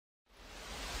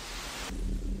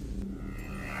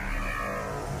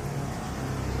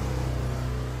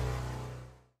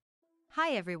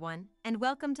Hi everyone, and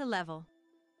welcome to LE7EL.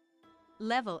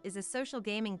 LE7EL is a social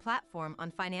gaming platform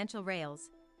on financial rails,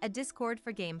 a Discord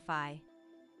for GameFi.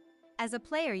 As a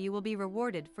player, you will be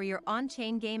rewarded for your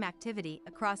on-chain game activity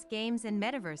across games and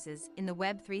metaverses in the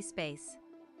Web3 space.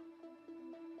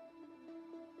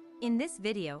 In this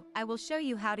video, I will show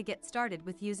you how to get started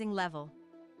with using LE7EL.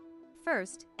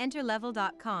 First, enter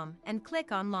LE7EL.com and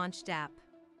click on Launched App.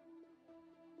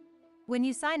 When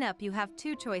you sign up, you have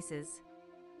two choices: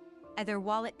 either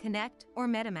Wallet Connect or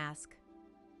MetaMask.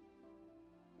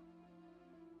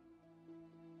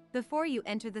 Before you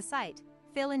enter the site,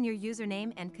 fill in your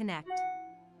username and connect.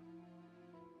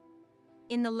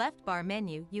 In the left bar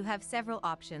menu, you have several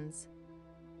options.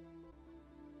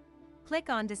 Click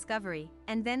on Discovery,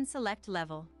 and then select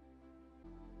LE7EL.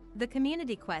 The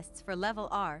community quests for LE7EL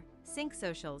are Sync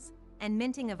Socials and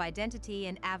minting of Identity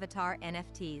and Avatar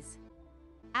NFTs.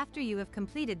 After you have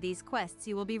completed these quests,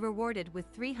 you will be rewarded with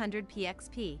 300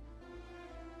 PXP.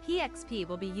 PXP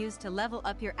will be used to level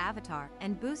up your avatar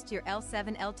and boost your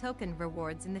LE7EL token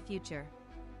rewards in the future.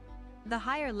 The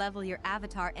higher level your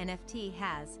avatar NFT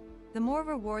has, the more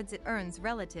rewards it earns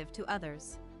relative to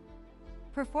others.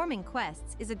 Performing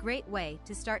quests is a great way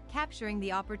to start capturing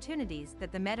the opportunities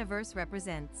that the metaverse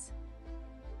represents.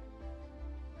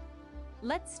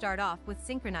 Let's start off with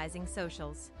synchronizing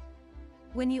socials.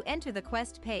 When you enter the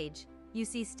quest page, you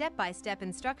see step-by-step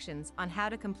instructions on how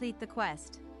to complete the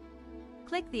quest.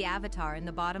 Click the avatar in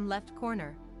the bottom left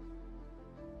corner.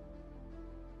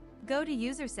 Go to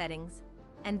User Settings,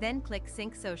 and then click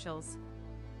Sync Socials.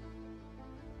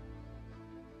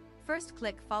 First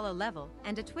click Follow LE7EL,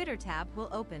 and a Twitter tab will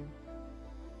open.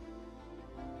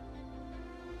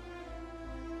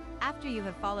 After you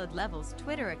have followed LE7EL's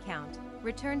Twitter account,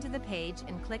 return to the page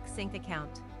and click Sync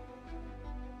Account.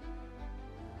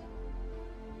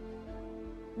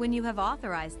 When you have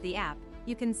authorized the app,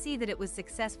 you can see that it was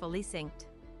successfully synced.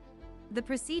 The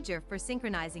procedure for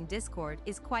synchronizing Discord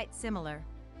is quite similar.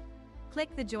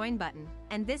 Click the Join button,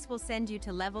 and this will send you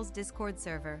to LE7EL's Discord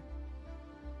server.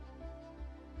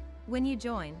 When you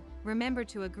join, remember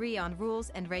to agree on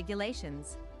rules and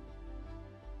regulations.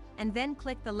 And then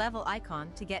click the LE7EL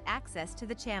icon to get access to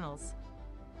the channels.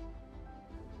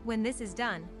 When this is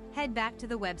done, head back to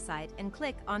the website and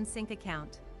click on Sync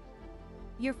Account.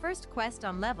 Your first quest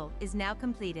on LE7EL is now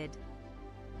completed.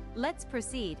 Let's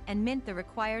proceed and mint the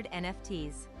required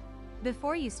NFTs.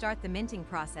 Before you start the minting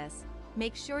process,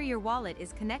 make sure your wallet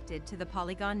is connected to the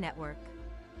Polygon network.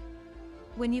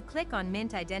 When you click on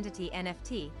Mint Identity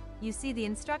NFT, you see the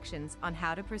instructions on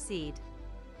how to proceed.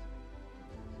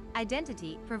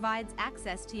 Identity provides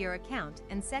access to your account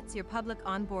and sets your public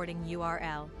onboarding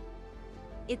URL.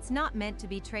 It's not meant to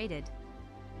be traded.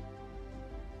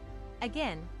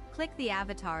 Again, click the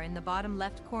avatar in the bottom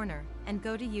left corner and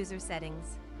go to User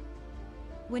Settings.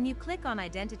 When you click on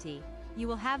Identity, you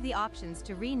will have the options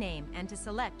to rename and to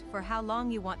select for how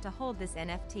long you want to hold this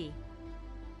NFT.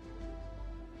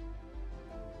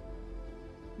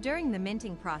 During the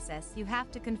minting process, you have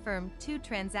to confirm 2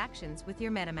 transactions with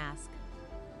your MetaMask.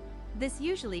 This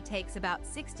usually takes about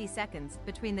 60 seconds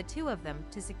between the 2 of them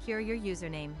to secure your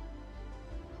username.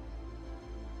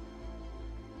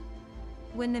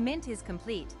 When the mint is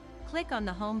complete, click on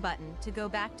the Home button to go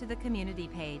back to the community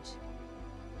page.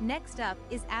 Next up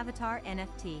is Avatar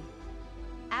NFT.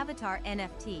 Avatar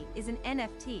NFT is an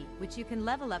NFT which you can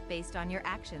level up based on your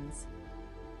actions.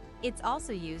 It's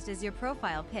also used as your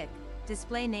profile pic,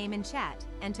 display name in chat,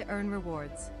 and to earn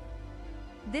rewards.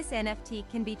 This NFT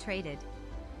can be traded.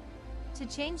 To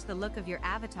change the look of your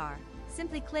avatar,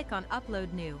 simply click on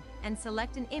Upload New and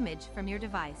select an image from your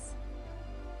device.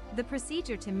 The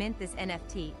procedure to mint this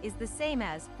NFT is the same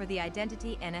as for the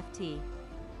Identity NFT.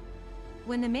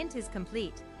 When the mint is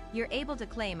complete, you're able to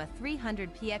claim a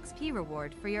 300 PXP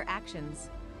reward for your actions.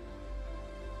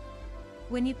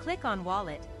 When you click on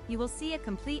Wallet, you will see a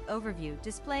complete overview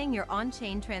displaying your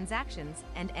on-chain transactions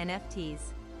and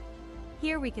NFTs.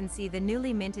 Here we can see the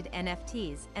newly minted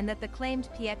NFTs and that the claimed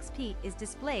PXP is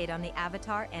displayed on the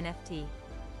Avatar NFT.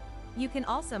 You can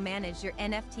also manage your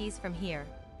NFTs from here,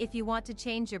 if you want to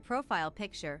change your profile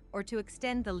picture or to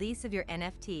extend the lease of your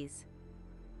NFTs.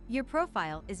 Your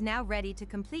profile is now ready to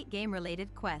complete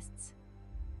game-related quests.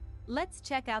 Let's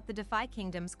check out the DeFi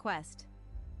Kingdoms quest.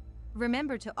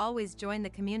 Remember to always join the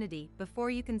community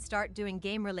before you can start doing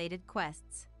game-related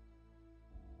quests.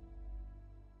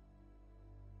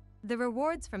 The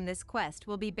rewards from this quest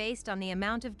will be based on the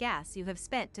amount of gas you have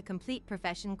spent to complete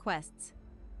profession quests.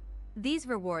 These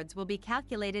rewards will be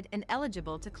calculated and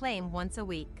eligible to claim once a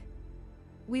week.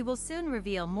 We will soon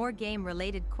reveal more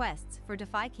game-related quests for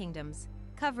DeFi Kingdoms,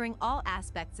 covering all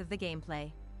aspects of the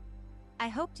gameplay. I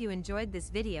hoped you enjoyed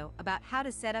this video about how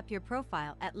to set up your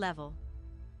profile at LE7EL.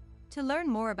 To learn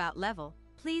more about LE7EL,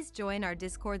 please join our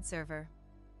Discord server.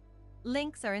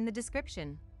 Links are in the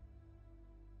description.